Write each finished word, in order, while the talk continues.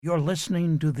You're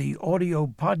listening to the audio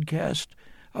podcast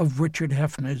of Richard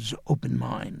Hefner's Open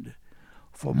Mind.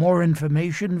 For more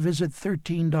information, visit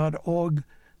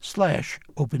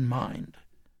 13.org/openmind.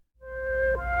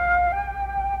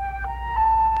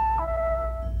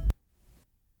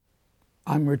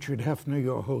 I'm Richard Hefner,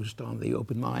 your host on the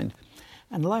Open Mind.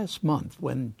 And last month,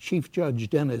 when Chief Judge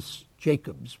Dennis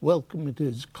Jacobs welcomed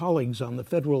his colleagues on the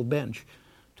federal bench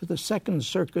to the Second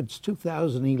Circuit's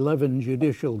 2011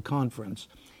 Judicial Conference,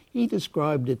 he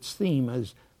described its theme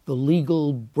as the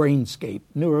legal brainscape,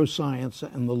 neuroscience,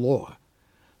 and the law,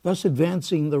 thus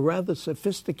advancing the rather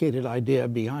sophisticated idea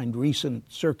behind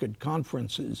recent circuit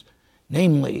conferences,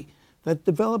 namely that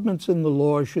developments in the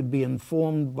law should be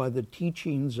informed by the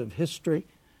teachings of history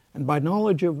and by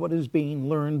knowledge of what is being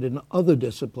learned in other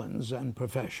disciplines and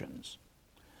professions.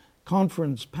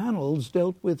 Conference panels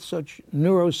dealt with such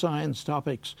neuroscience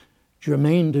topics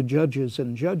germane to judges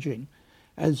and judging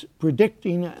as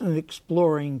predicting and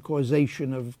exploring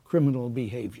causation of criminal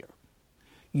behavior,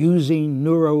 using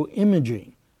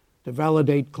neuroimaging to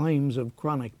validate claims of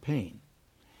chronic pain,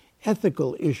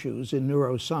 ethical issues in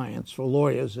neuroscience for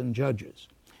lawyers and judges,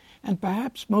 and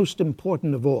perhaps most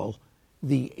important of all,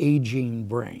 the aging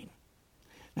brain.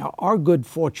 Now, our good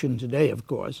fortune today, of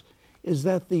course, is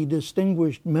that the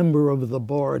distinguished member of the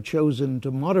bar chosen to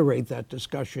moderate that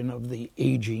discussion of the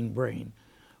aging brain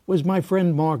was my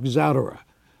friend Mark Zauderer,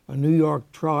 a New York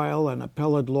trial and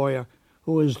appellate lawyer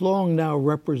who has long now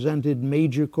represented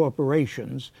major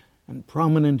corporations and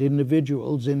prominent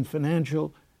individuals in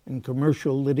financial and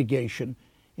commercial litigation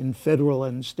in federal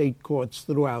and state courts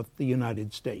throughout the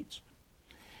United States.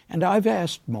 And I've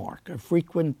asked Mark, a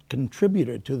frequent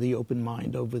contributor to the Open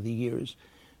Mind over the years,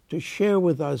 to share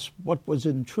with us what was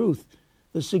in truth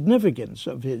the significance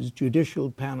of his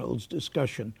judicial panel's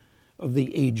discussion of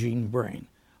the aging brain.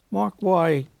 Mark,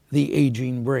 why the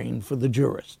aging brain for the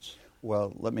jurists?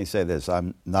 Well, let me say this.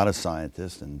 I'm not a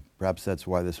scientist, and perhaps that's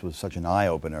why this was such an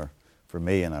eye-opener for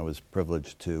me, and I was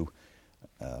privileged to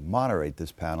moderate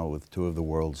this panel with two of the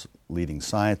world's leading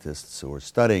scientists who are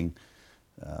studying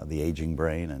the aging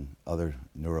brain and other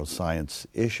neuroscience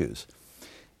issues.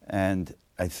 And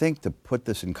I think to put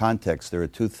this in context, there are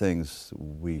two things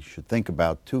we should think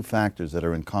about, two factors that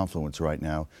are in confluence right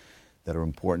now that are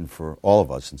important for all of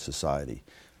us in society.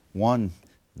 One,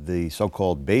 the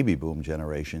so-called baby boom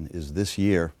generation is this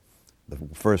year, the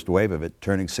first wave of it,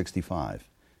 turning 65.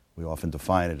 We often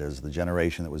define it as the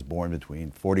generation that was born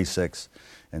between 46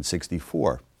 and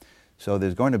 64. So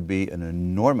there's going to be an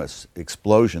enormous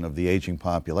explosion of the aging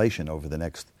population over the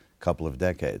next couple of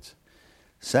decades.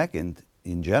 Second,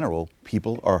 in general,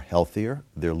 people are healthier,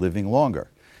 they're living longer.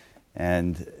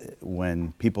 And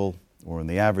when people, or when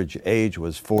the average age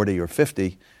was 40 or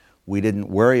 50, we didn't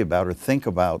worry about or think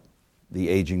about the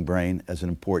aging brain as an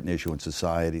important issue in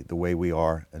society the way we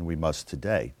are and we must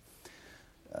today.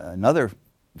 Another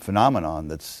phenomenon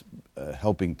that's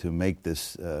helping to make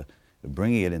this,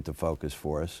 bringing it into focus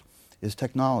for us, is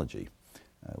technology.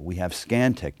 We have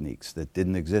scan techniques that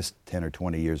didn't exist 10 or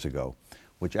 20 years ago,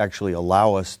 which actually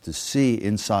allow us to see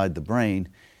inside the brain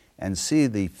and see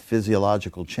the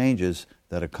physiological changes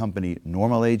that accompany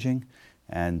normal aging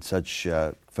and such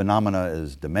phenomena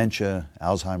as dementia,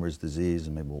 Alzheimer's disease,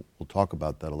 and maybe we'll talk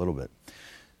about that a little bit.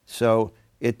 So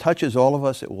it touches all of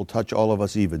us. It will touch all of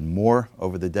us even more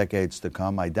over the decades to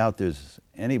come. I doubt there's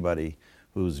anybody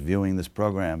who's viewing this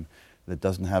program that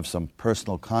doesn't have some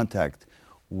personal contact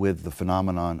with the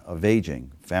phenomenon of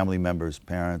aging, family members,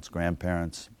 parents,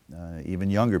 grandparents, even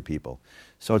younger people.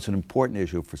 So it's an important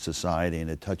issue for society, and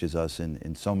it touches us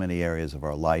in so many areas of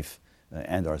our life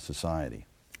and our society.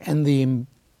 And the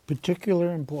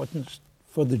particular importance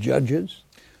for the judges?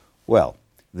 Well,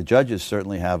 the judges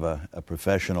certainly have a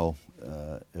professional,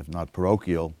 if not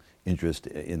parochial, interest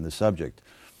in the subject.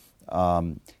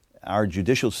 Our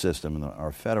judicial system and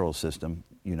our federal system,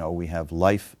 we have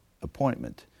life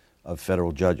appointment of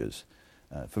federal judges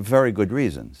for very good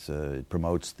reasons. It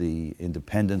promotes the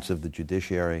independence of the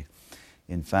judiciary.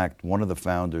 In fact, one of the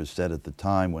founders said at the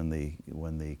time when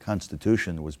the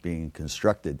Constitution was being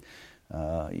constructed,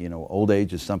 old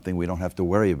age is something we don't have to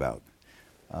worry about.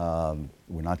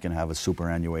 We're not going to have a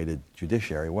superannuated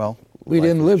judiciary. Well, we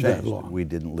didn't live that long. We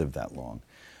didn't live that long.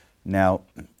 Now,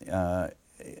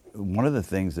 one of the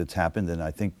things that's happened, and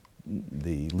I think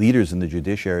the leaders in the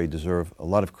judiciary deserve a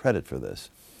lot of credit for this,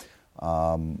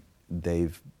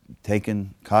 they've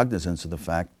taken cognizance of the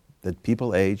fact that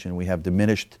people age and we have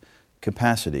diminished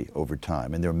capacity over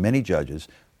time. And there are many judges,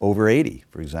 over 80,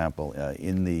 for example,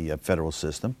 in the federal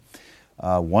system.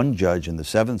 One judge in the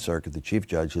Seventh Circuit, the chief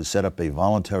judge, has set up a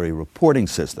voluntary reporting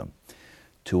system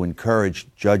to encourage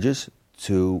judges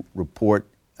to report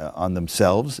on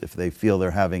themselves if they feel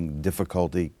they're having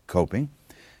difficulty coping,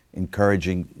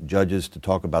 encouraging judges to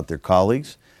talk about their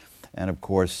colleagues, and of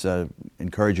course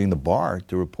encouraging the bar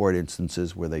to report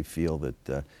instances where they feel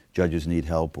that judges need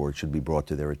help or it should be brought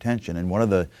to their attention. And one of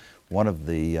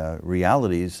the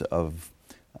realities of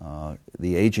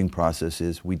the aging process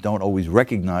is we don't always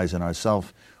recognize in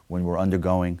ourselves when we're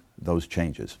undergoing those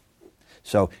changes.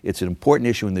 So it's an important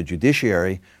issue in the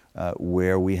judiciary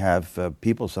where we have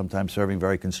people sometimes serving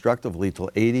very constructively till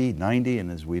 80, 90,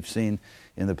 and as we've seen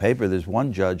in the paper, there's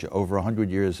one judge over 100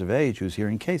 years of age who's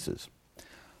hearing cases.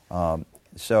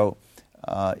 So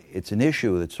it's an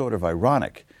issue that's sort of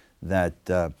ironic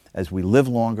that as we live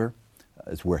longer,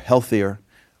 as we're healthier,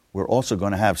 we're also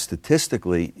going to have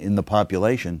statistically in the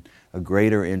population a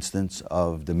greater instance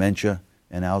of dementia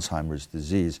and Alzheimer's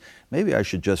disease. Maybe I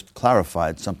should just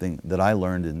clarify something that I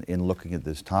learned in looking at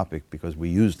this topic because we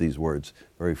use these words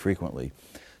very frequently.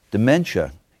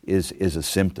 Dementia is a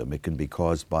symptom. It can be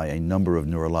caused by a number of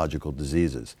neurological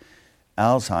diseases.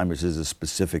 Alzheimer's is a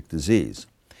specific disease.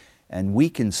 And we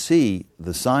can see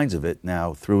the signs of it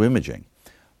now through imaging.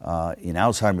 In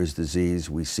Alzheimer's disease,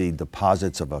 we see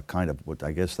deposits of a kind of what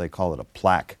I guess they call it a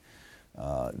plaque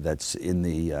that's in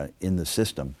the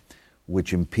system,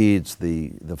 which impedes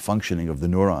the functioning of the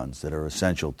neurons that are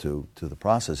essential to the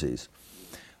processes.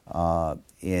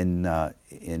 In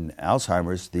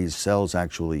Alzheimer's, these cells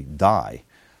actually die.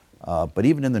 But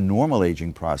even in the normal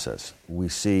aging process, we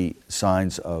see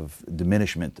signs of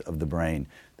diminishment of the brain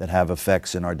that have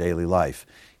effects in our daily life.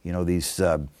 You know, these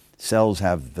cells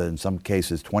have, in some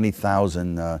cases,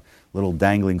 20,000 little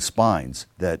dangling spines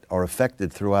that are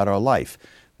affected throughout our life.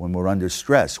 When we're under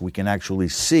stress, we can actually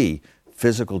see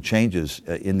physical changes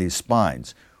in these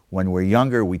spines. When we're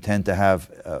younger, we tend to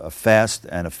have a fast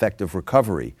and effective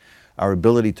recovery. Our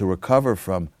ability to recover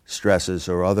from stresses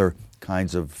or other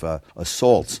kinds of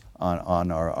assaults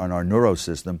on our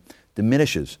neurosystem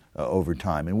diminishes over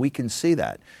time. And we can see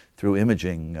that through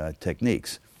imaging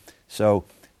techniques. So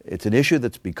it's an issue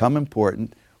that's become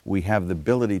important. We have the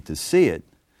ability to see it.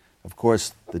 Of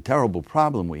course, the terrible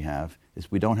problem we have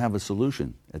is we don't have a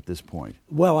solution at this point.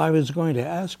 Well, I was going to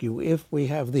ask you, if we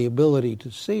have the ability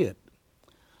to see it,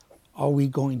 are we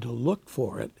going to look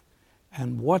for it?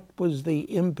 And what was the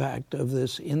impact of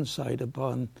this insight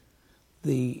upon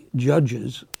the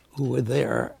judges who were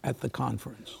there at the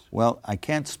conference? Well, I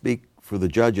can't speak for the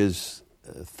judges'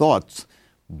 thoughts,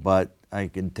 but I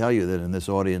can tell you that in this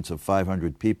audience of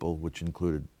 500 people, which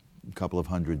included a couple of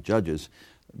hundred judges,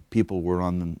 people were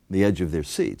on the edge of their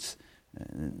seats,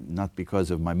 not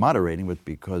because of my moderating, but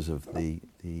because of the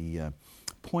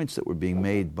points that were being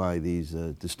made by these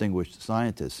distinguished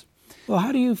scientists. Well,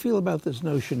 how do you feel about this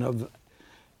notion of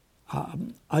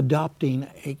adopting,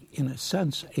 in a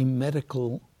sense, a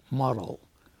medical model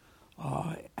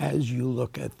as you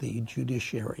look at the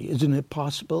judiciary? Isn't it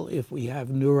possible, if we have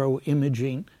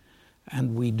neuroimaging,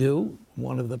 and we do,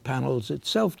 one of the panels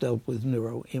itself dealt with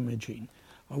neuroimaging,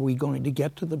 are we going to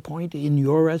get to the point, in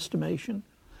your estimation,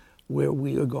 where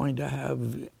we are going to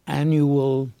have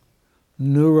annual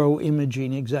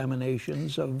neuroimaging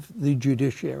examinations of the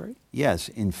judiciary? Yes.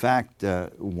 In fact,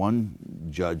 one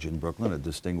judge in Brooklyn, a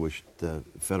distinguished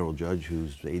federal judge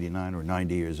who's 89 or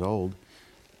 90 years old,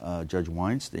 Judge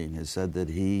Weinstein, has said that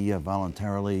he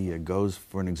voluntarily goes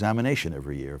for an examination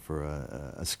every year for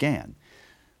a scan.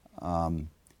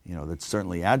 That's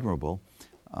certainly admirable.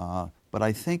 But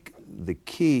I think the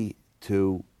key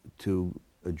to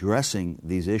addressing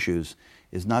these issues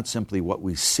is not simply what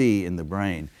we see in the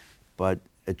brain, but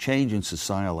a change in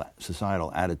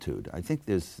societal attitude. I think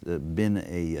there's been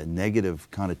a negative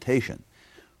connotation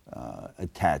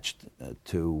attached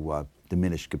to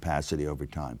diminished capacity over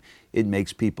time. It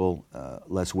makes people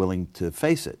less willing to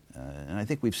face it. And I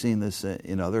think we've seen this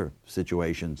in other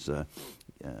situations,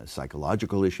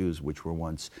 psychological issues which were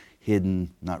once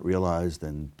hidden, not realized,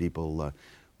 and people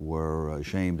were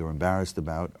ashamed or embarrassed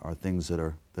about, are things that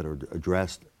are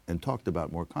addressed and talked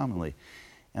about more commonly.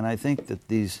 And I think that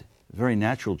these very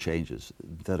natural changes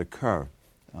that occur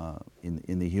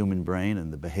in the human brain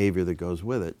and the behavior that goes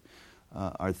with it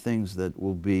are things that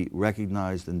will be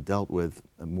recognized and dealt with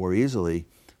more easily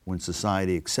when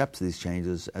society accepts these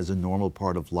changes as a normal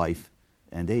part of life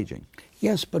and aging.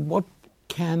 Yes, but what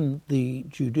can the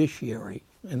judiciary,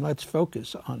 and let's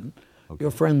focus on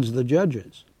your friends the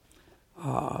judges.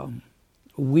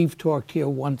 We've talked here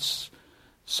once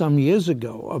some years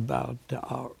ago about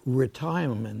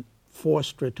retirement,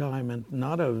 forced retirement,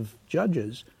 not of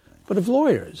judges, but of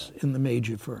lawyers in the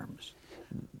major firms.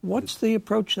 What's the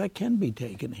approach that can be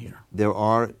taken here? There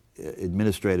are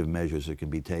administrative measures that can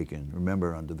be taken.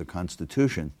 Remember, under the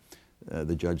Constitution,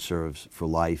 the judge serves for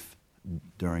life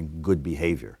during good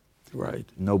behavior. Right.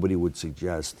 Nobody would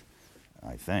suggest,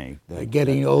 I think, that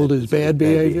getting old is bad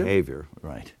behavior.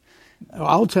 Right.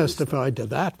 I'll testify to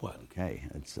that one. Okay,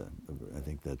 I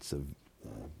think that's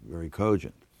very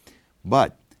cogent.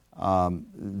 But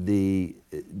the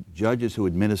judges who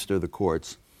administer the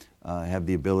courts have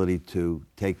the ability to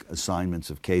take assignments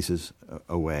of cases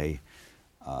away.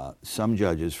 Some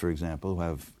judges, for example, who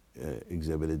have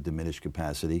exhibited diminished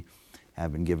capacity,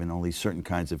 have been given only certain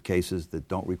kinds of cases that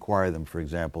don't require them, for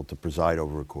example, to preside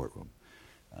over a courtroom.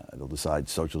 They'll decide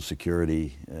Social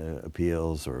Security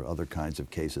appeals or other kinds of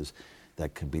cases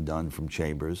that can be done from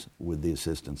chambers with the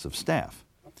assistance of staff.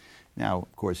 Now,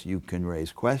 of course, you can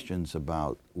raise questions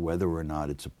about whether or not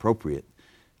it's appropriate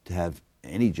to have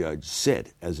any judge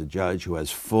sit as a judge who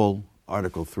has full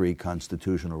Article III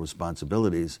constitutional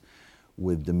responsibilities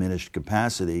with diminished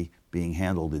capacity being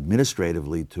handled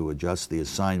administratively to adjust the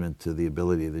assignment to the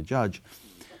ability of the judge.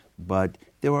 But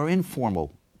there are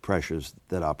informal pressures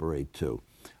that operate too.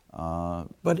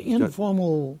 But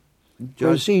informal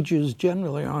procedures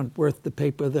generally aren't worth the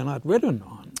paper they're not written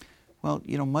on. Well,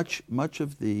 much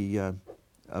of the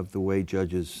way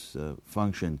judges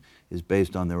function is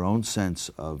based on their own sense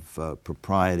of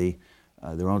propriety,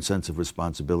 their own sense of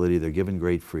responsibility. They're given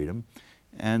great freedom.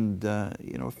 And,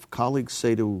 if colleagues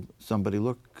say to somebody,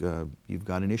 look, you've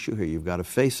got an issue here, you've got to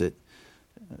face it,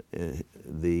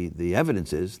 the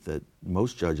evidence is that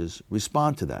most judges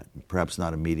respond to that, perhaps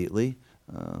not immediately,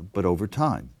 but over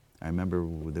time. I remember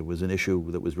there was an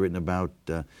issue that was written about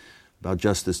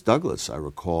Justice Douglas, I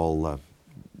recall,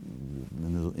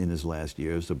 in his last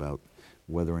years, about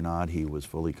whether or not he was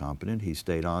fully competent. He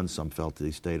stayed on. Some felt that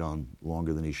he stayed on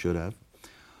longer than he should have.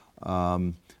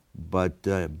 But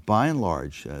by and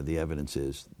large, the evidence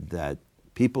is that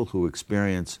people who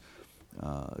experience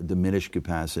diminished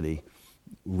capacity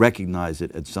recognize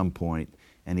it at some point,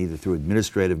 and either through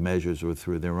administrative measures or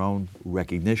through their own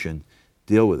recognition,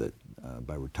 deal with it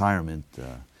by retirement.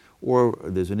 Or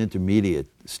there's an intermediate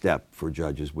step for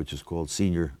judges, which is called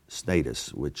senior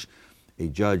status, which a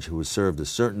judge who has served a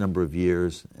certain number of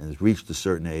years and has reached a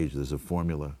certain age, there's a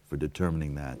formula for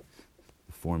determining that.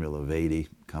 Formula of 80,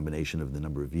 combination of the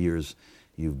number of years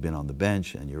you've been on the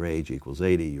bench and your age equals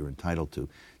 80, you're entitled to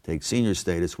take senior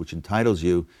status, which entitles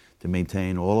you to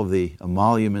maintain all of the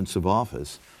emoluments of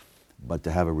office, but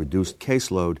to have a reduced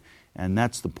caseload. And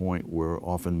that's the point where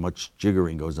often much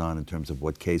jiggering goes on in terms of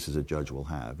what cases a judge will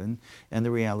have. And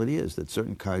the reality is that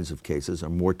certain kinds of cases are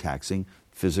more taxing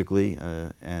physically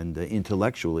and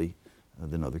intellectually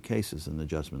than other cases, and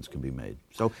adjustments can be made.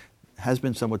 So it has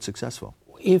been somewhat successful.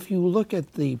 If you look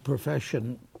at the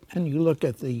profession and you look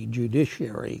at the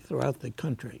judiciary throughout the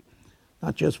country,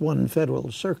 not just one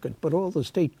federal circuit, but all the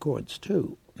state courts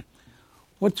too,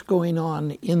 what's going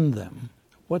on in them?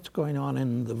 What's going on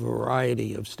in the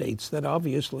variety of states that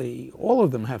obviously all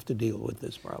of them have to deal with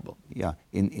this problem? Yeah,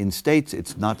 in states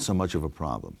it's not so much of a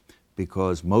problem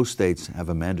because most states have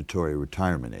a mandatory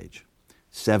retirement age.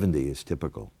 70 is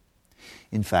typical.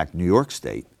 In fact, New York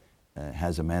State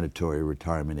has a mandatory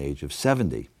retirement age of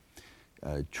 70.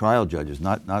 Trial judges,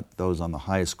 not those on the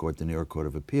highest court, the New York Court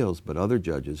of Appeals, but other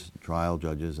judges, trial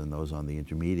judges and those on the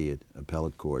intermediate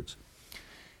appellate courts,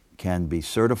 can be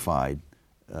certified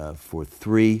for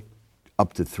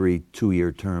up to three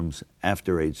 2-year terms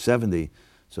after age 70,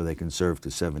 so they can serve to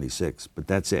 76. But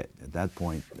that's it. At that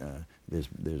point,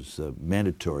 there's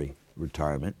mandatory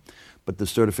retirement. But the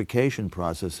certification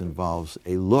process involves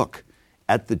a look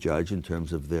at the judge in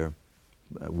terms of their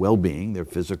well-being, their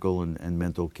physical and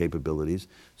mental capabilities.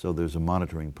 So there's a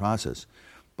monitoring process.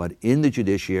 But in the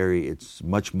judiciary, it's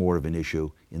much more of an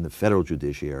issue in the federal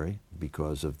judiciary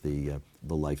because of the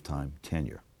lifetime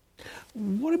tenure.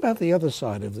 What about the other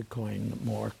side of the coin,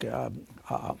 Mark?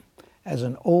 As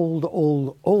an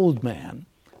old man,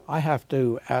 I have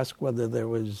to ask whether there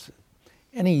was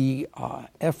any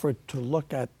effort to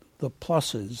look at the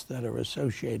pluses that are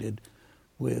associated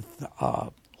with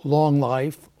long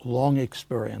life, long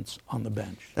experience on the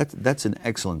bench. That's an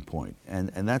excellent point,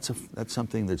 and that's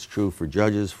something that's true for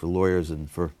judges, for lawyers,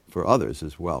 and for others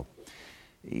as well.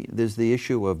 There's the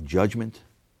issue of judgment,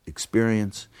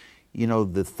 experience. You know,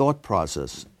 the thought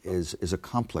process is a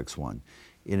complex one.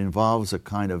 It involves a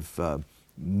kind of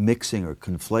mixing or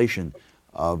conflation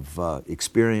of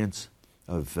experience,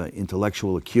 of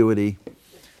intellectual acuity,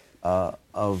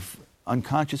 of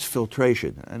unconscious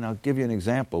filtration. And I'll give you an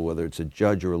example, whether it's a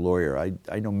judge or a lawyer.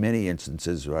 I know many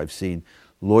instances where I've seen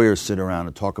lawyers sit around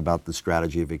and talk about the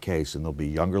strategy of a case, and there'll be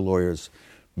younger lawyers,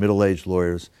 middle-aged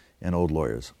lawyers, and old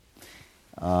lawyers.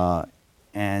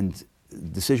 And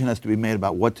decision has to be made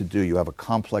about what to do. You have a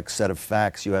complex set of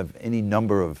facts. You have any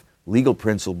number of legal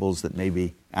principles that may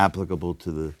be applicable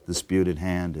to the dispute at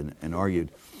hand and argued.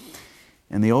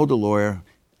 And the older lawyer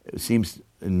seems,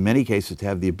 in many cases, to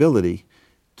have the ability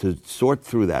to sort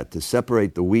through that, to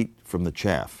separate the wheat from the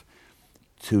chaff,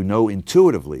 to know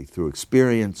intuitively, through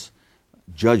experience,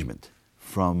 judgment,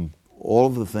 from all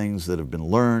of the things that have been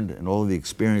learned and all of the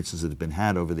experiences that have been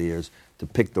had over the years, to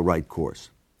pick the right course.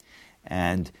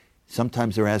 And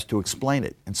sometimes they're asked to explain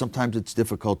it, and sometimes it's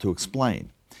difficult to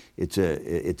explain. It's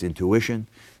intuition,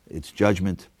 it's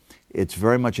judgment. It's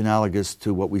very much analogous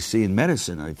to what we see in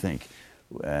medicine, I think.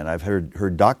 And I've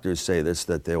heard doctors say this,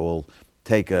 that they will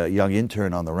take a young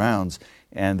intern on the rounds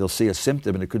and they'll see a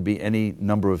symptom, and it could be any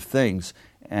number of things,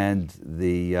 and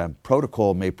the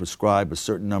protocol may prescribe a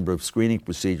certain number of screening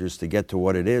procedures to get to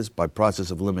what it is by process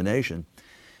of elimination.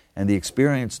 And the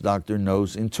experienced doctor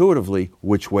knows intuitively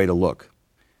which way to look.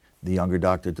 The younger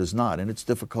doctor does not, and it's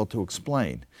difficult to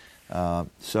explain.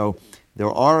 So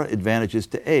there are advantages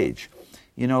to age.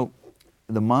 You know,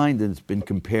 the mind has been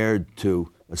compared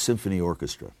to a symphony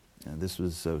orchestra. And this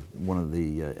was one of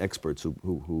the experts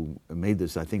who made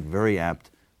this, I think, very apt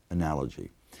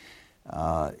analogy.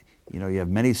 You know, you have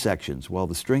many sections. Well,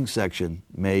 the string section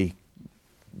may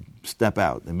step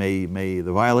out. The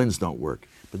violins don't work.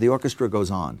 But the orchestra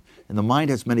goes on. And the mind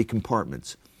has many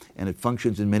compartments, and it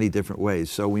functions in many different ways.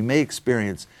 So we may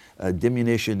experience a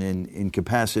diminution in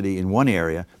capacity in one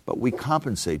area, but we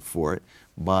compensate for it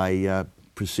by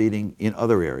proceeding in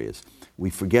other areas. We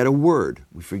forget a word,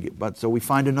 so we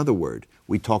find another word.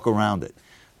 We talk around it.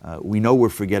 We know we're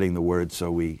forgetting the word,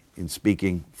 so we, in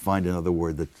speaking, find another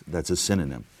word that's a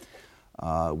synonym.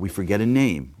 We forget a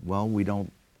name. Well, we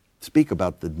don't speak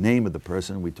about the name of the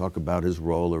person. We talk about his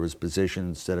role or his position.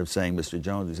 Instead of saying Mr.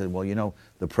 Jones, we said, well, you know,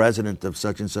 the president of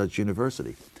such and such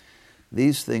university.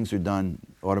 These things are done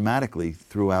automatically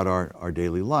throughout our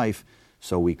daily life,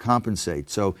 so we compensate.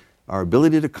 So our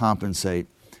ability to compensate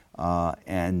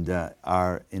and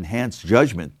our enhanced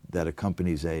judgment that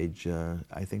accompanies age,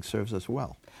 I think, serves us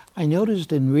well. I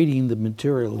noticed in reading the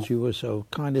materials you were so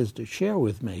kind as to share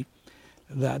with me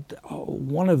that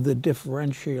one of the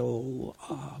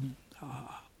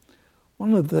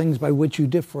things by which you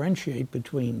differentiate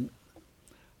between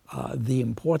the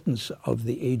importance of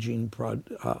the aging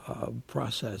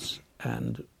process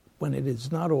and when it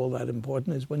is not all that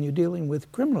important is when you're dealing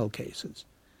with criminal cases.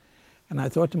 And I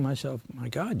thought to myself, my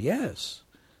God, yes.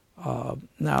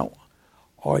 Now,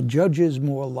 are judges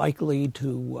more likely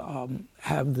to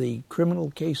have the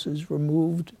criminal cases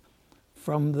removed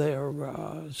from their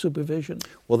supervision?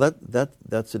 Well,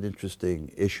 that's an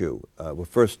interesting issue. Well,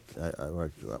 first,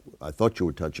 I thought you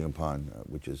were touching upon,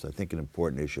 which is, I think, an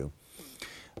important issue,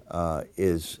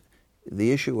 is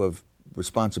the issue of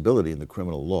responsibility in the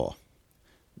criminal law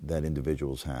that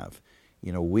individuals have.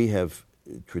 You know, we have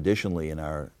traditionally in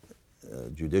our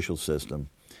judicial system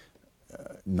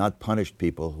not punished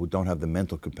people who don't have the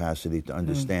mental capacity to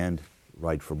understand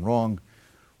right from wrong,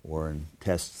 or in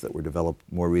tests that were developed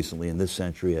more recently in this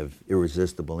century have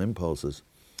irresistible impulses.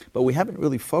 But we haven't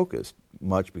really focused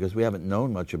much, because we haven't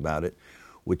known much about it,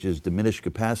 which is diminished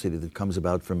capacity that comes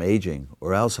about from aging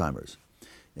or Alzheimer's,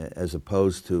 as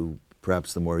opposed to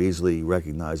perhaps the more easily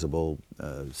recognizable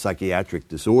psychiatric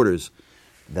disorders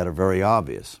that are very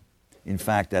obvious. In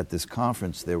fact, at this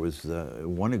conference, there was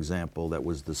one example that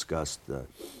was discussed,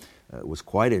 was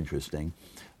quite interesting,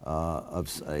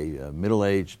 of a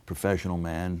middle-aged professional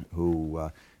man who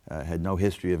had no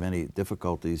history of any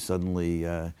difficulties, suddenly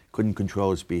couldn't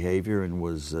control his behavior and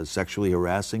was sexually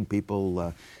harassing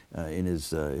people in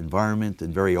his environment,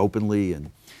 and very openly.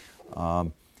 And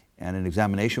an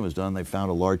examination was done. They found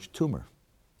a large tumor.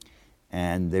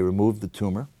 And they removed the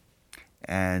tumor,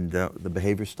 and the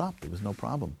behavior stopped. There was no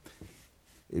problem.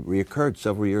 It reoccurred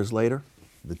several years later.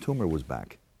 The tumor was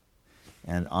back,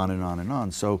 and on and on and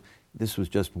on. So this was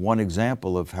just one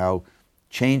example of how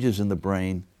changes in the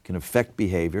brain can affect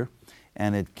behavior,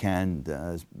 and it can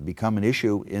become an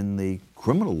issue in the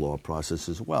criminal law process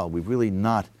as well. We've really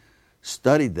not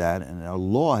studied that, and our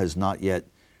law has not yet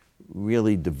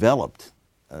really developed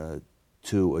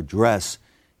to address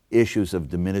issues of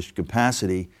diminished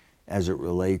capacity as it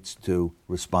relates to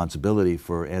responsibility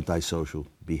for antisocial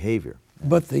behavior.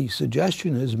 But the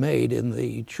suggestion is made in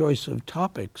the choice of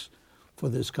topics for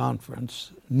this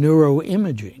conference,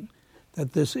 neuroimaging,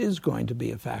 that this is going to be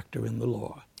a factor in the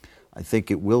law. I think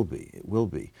it will be. It will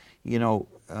be. You know,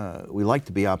 we like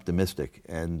to be optimistic,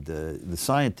 and the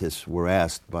scientists were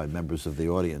asked by members of the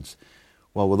audience,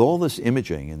 well, with all this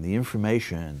imaging and the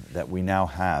information that we now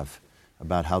have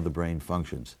about how the brain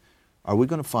functions, are we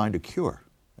going to find a cure?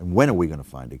 And when are we going to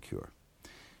find a cure?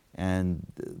 And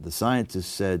the scientists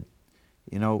said,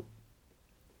 you know,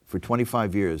 for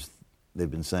 25 years,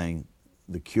 they've been saying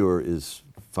the cure is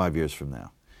 5 years from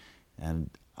now. And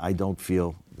I don't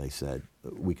feel, they said,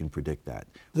 we can predict that.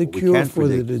 The cure for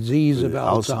the disease of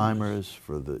Alzheimer's.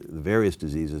 For the various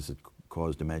diseases that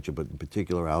cause dementia, but in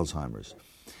particular Alzheimer's.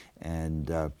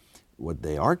 And what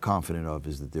they are confident of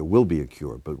is that there will be a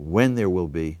cure, but when there will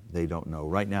be, they don't know.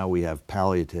 Right now we have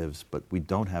palliatives, but we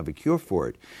don't have a cure for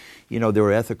it. You know, there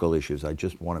are ethical issues I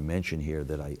just want to mention here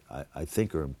that I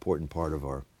think are an important part of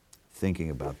our thinking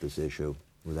about this issue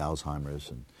with Alzheimer's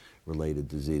and related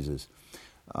diseases.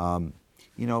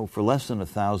 You know, for less than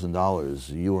 $1,000,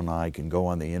 you and I can go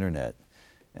on the internet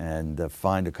and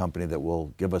find a company that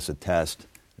will give us a test.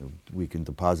 We can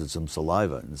deposit some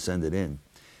saliva and send it in.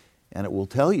 And it will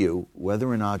tell you whether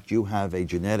or not you have a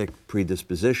genetic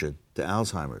predisposition to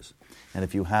Alzheimer's. And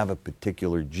if you have a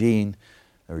particular gene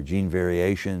or gene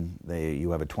variation,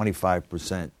 you have a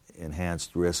 25%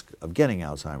 enhanced risk of getting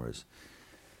Alzheimer's.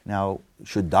 Now,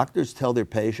 should doctors tell their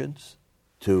patients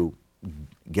to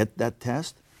get that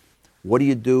test? What do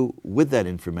you do with that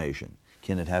information?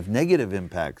 Can it have negative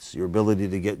impacts, your ability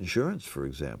to get insurance, for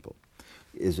example?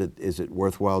 Is it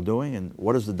worthwhile doing? And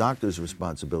what is the doctor's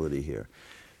responsibility here?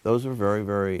 Those are very,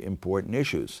 very important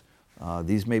issues.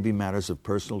 These may be matters of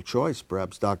personal choice.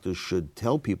 Perhaps doctors should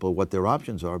tell people what their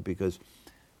options are, because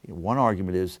one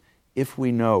argument is if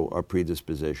we know our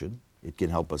predisposition, it can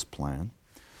help us plan.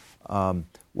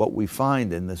 What we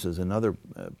find, and this is another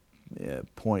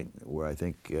point where I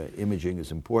think imaging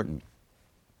is important,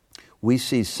 we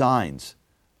see signs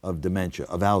of dementia,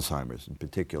 of Alzheimer's in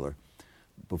particular,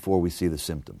 before we see the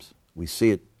symptoms. We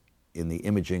see it in the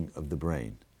imaging of the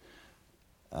brain.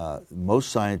 Most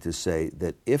scientists say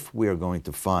that if we are going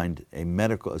to find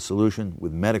a solution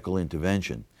with medical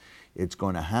intervention, it's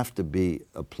going to have to be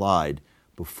applied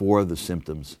before the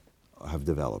symptoms have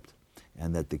developed,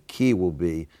 and that the key will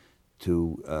be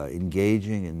to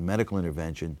engaging in medical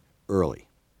intervention early.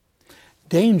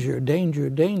 Danger, danger,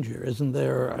 danger. Isn't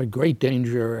there a great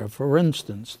danger, for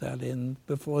instance, that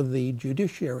before the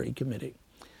Judiciary Committee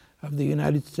of the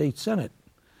United States Senate,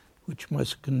 which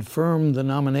must confirm the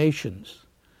nominations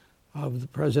of the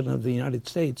President of the United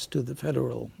States to the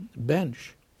federal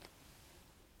bench,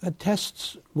 that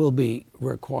tests will be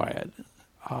required.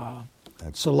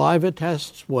 Saliva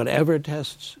tests, whatever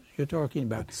tests you're talking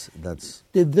about.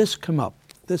 Did this come up,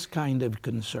 this kind of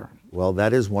concern? Well,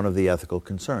 that is one of the ethical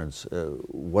concerns.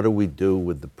 What do we do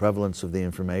with the prevalence of the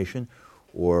information,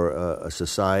 or a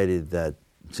society that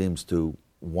seems to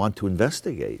want to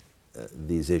investigate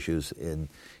these issues in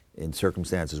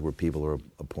circumstances where people are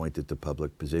appointed to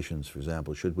public positions, for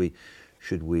example? Should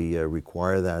we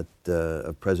require that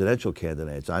of presidential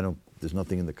candidates? There's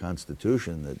nothing in the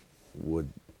Constitution that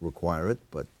would require it,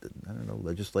 but I don't know,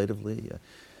 legislatively,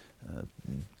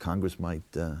 Congress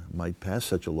might pass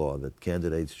such a law that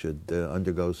candidates should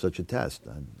undergo such a test.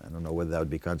 I don't know whether that would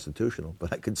be constitutional,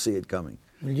 but I could see it coming.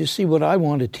 Well, you see, what I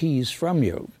want to tease from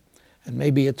you, and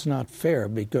maybe it's not fair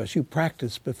because you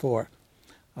practiced before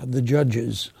the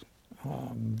judges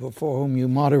before whom you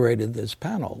moderated this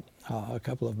panel a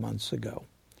couple of months ago.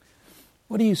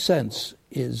 What do you sense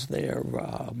is their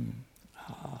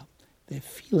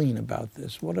feeling about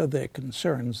this? What are their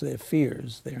concerns, their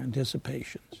fears, their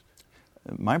anticipations?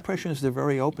 My impression is they're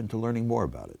very open to learning more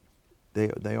about it.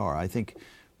 They are. I think,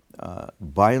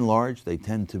 by and large, they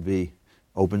tend to be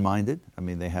open-minded. I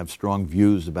mean, they have strong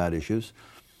views about issues,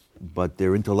 but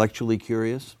they're intellectually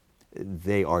curious.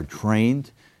 They are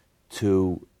trained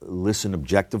to listen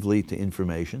objectively to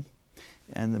information.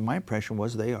 And my impression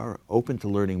was they are open to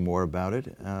learning more about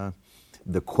it.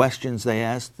 The questions they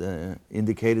asked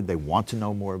indicated they want to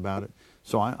know more about it.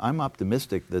 So I'm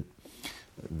optimistic that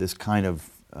this kind of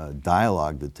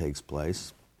dialogue that takes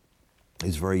place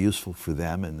is very useful for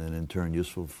them, and then in turn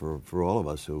useful for all of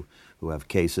us who have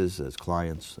cases as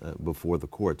clients before the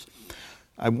courts.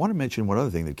 I want to mention one other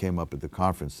thing that came up at the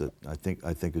conference that I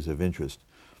think is of interest.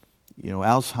 You know,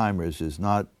 Alzheimer's is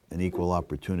not an equal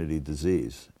opportunity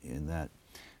disease in that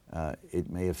it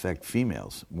may affect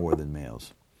females more than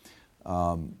males.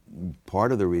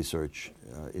 Part of the research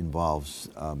involves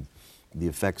the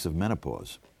effects of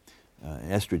menopause,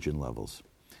 estrogen levels.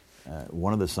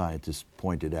 One of the scientists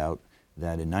pointed out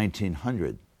that in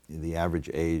 1900, the average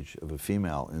age of a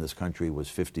female in this country was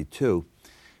 52,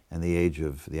 and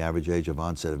the average age of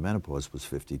onset of menopause was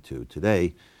 52.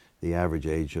 Today, the average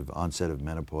age of onset of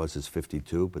menopause is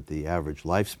 52, but the average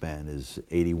lifespan is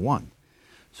 81.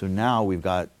 So now we've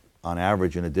got, on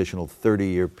average, an additional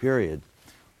 30-year period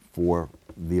for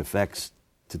the effects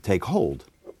to take hold,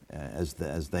 as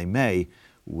they may,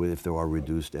 if there are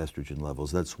reduced estrogen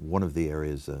levels. That's one of the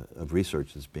areas of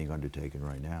research that's being undertaken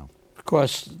right now. Of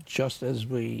course, just as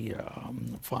we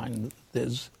find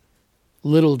there's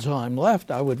little time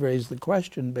left, I would raise the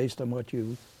question, based on what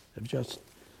you have just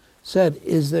said,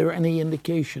 is there any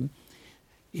indication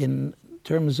in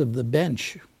terms of the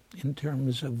bench, in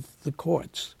terms of the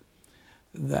courts,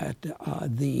 that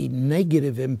the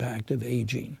negative impact of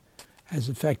aging has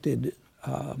affected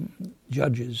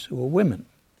judges who are women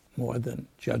more than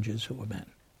judges who are men?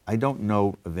 I don't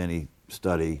know of any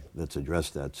study that's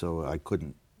addressed that, so I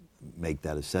couldn't make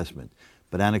that assessment.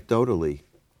 But anecdotally,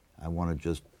 I want to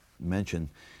just mention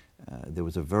there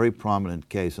was a very prominent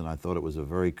case, and I thought it was a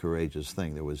very courageous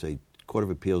thing. There was a Court of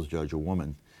Appeals judge, a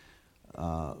woman,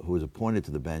 who was appointed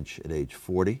to the bench at age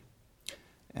 40,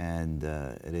 and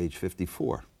at age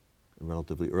 54, a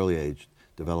relatively early age,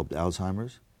 developed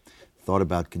Alzheimer's, thought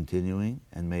about continuing,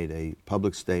 and made a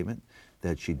public statement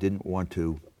that she didn't want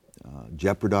to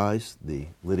jeopardize the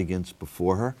litigants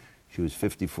before her. She was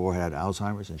 54, had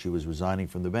Alzheimer's, and she was resigning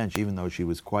from the bench, even though she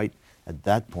was quite, at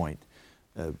that point,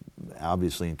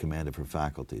 obviously in command of her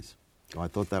faculties. So I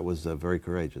thought that was very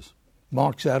courageous.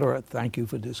 Mark Zadorat, thank you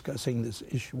for discussing this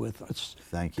issue with us.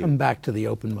 Thank you. Come back to the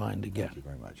Open Mind again. Thank you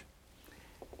very much.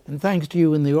 And thanks to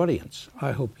you in the audience.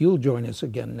 I hope you'll join us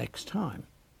again next time.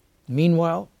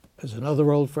 Meanwhile, as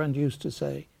another old friend used to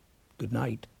say, good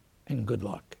night and good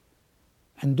luck.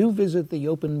 And do visit the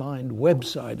Open Mind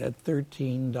website at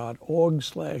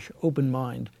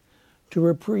 13.org/openmind to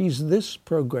reprise this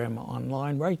program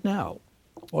online right now,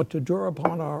 or to draw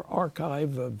upon our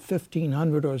archive of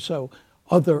 1,500 or so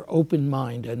other Open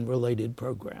Mind and related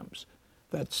programs.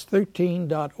 That's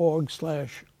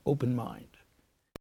 13.org/openmind.